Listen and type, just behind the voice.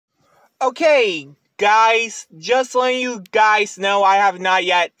Okay, guys, just letting you guys know I have not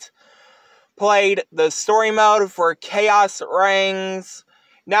yet played the story mode for Khaos Rings.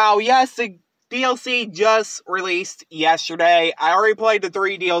 Now, yes, the DLC just released yesterday. I already played the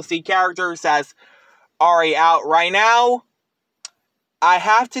 3 DLC characters that's already out right now. I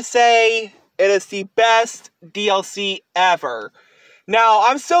have to say, it is the best DLC ever. Now,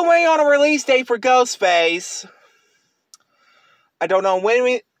 I'm still waiting on a release date for Ghostface. I don't know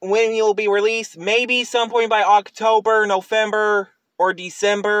when he will be released. Maybe some point by October, November, or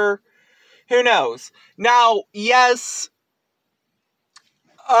December. Who knows? Now, yes,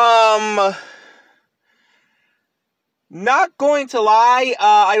 not going to lie,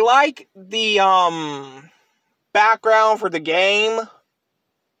 I like the, background for the game.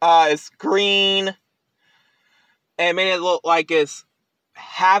 It's green, and it made it look like it's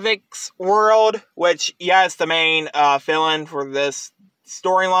Havoc's world, which, yes, the main, villain for this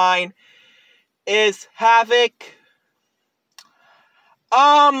storyline is Havoc.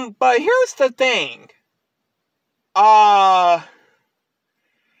 But here's the thing.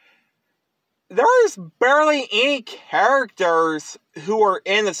 There's barely any characters who are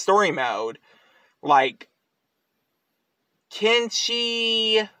in the story mode. Like,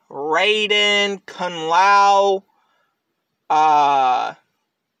 Kenshi, Raiden, Kun Lao,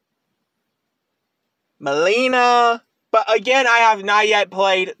 Melina. But again, I have not yet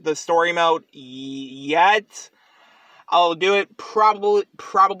played the story mode yet. I'll do it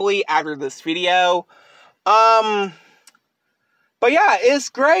probably after this video. But yeah, it's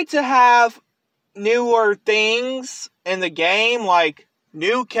great to have newer things in the game, like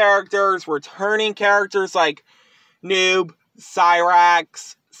new characters, returning characters like Noob,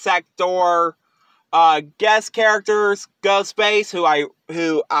 Cyrax, Sector, guest characters, Ghostface,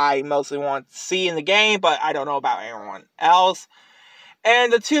 who I mostly want to see in the game, but I don't know about everyone else.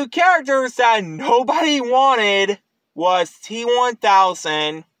 And the 2 characters that nobody wanted was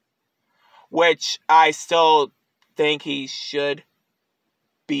T-1000, which I still think he should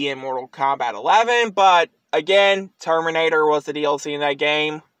be in Mortal Kombat 11, but again, Terminator was the DLC in that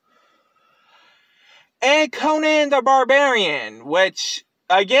game. And Conan the Barbarian, which,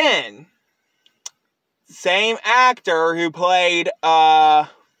 again, same actor who played,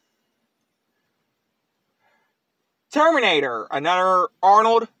 Terminator, another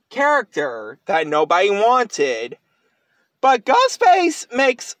Arnold character that nobody wanted. But Ghostface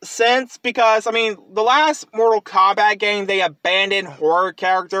makes sense because, I mean, the last Mortal Kombat game, they abandoned horror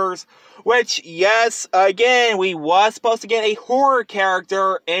characters, which, yes, again, we was supposed to get a horror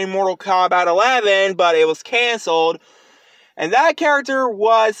character in Mortal Kombat 11, but it was canceled. And that character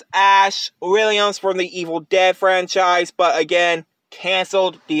was Ash Williams from the Evil Dead franchise, but again,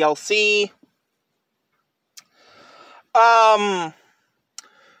 canceled DLC.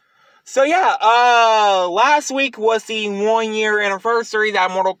 So yeah, last week was the 1-year anniversary that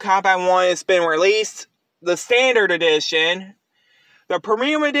Mortal Kombat 1 has been released. The Standard Edition. The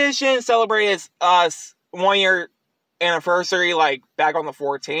Premium Edition celebrated its 1-year anniversary, like, back on the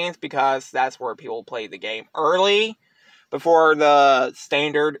 14th, because that's where people played the game early, before the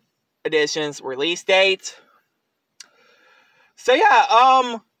Standard Edition's release date. So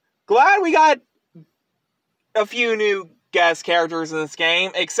yeah, glad we got a few new guest characters in this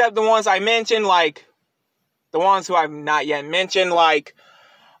game, except the ones I mentioned, like, the ones who I've not yet mentioned, like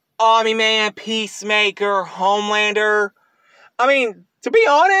Omni-Man, Peacemaker, Homelander. I mean, to be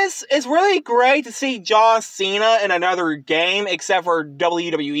honest, it's really great to see John Cena in another game, except for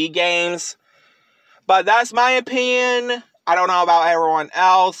WWE games. But that's my opinion. I don't know about everyone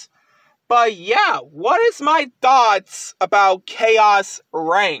else. But yeah, what is my thoughts about Khaos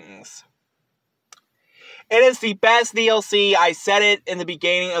Rings? It is the best DLC. I said it in the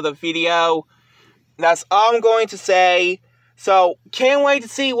beginning of the video. That's all I'm going to say. So, can't wait to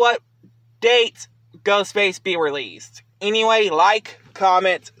see what date Ghostface be released. Anyway, like,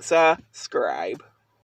 comment, subscribe.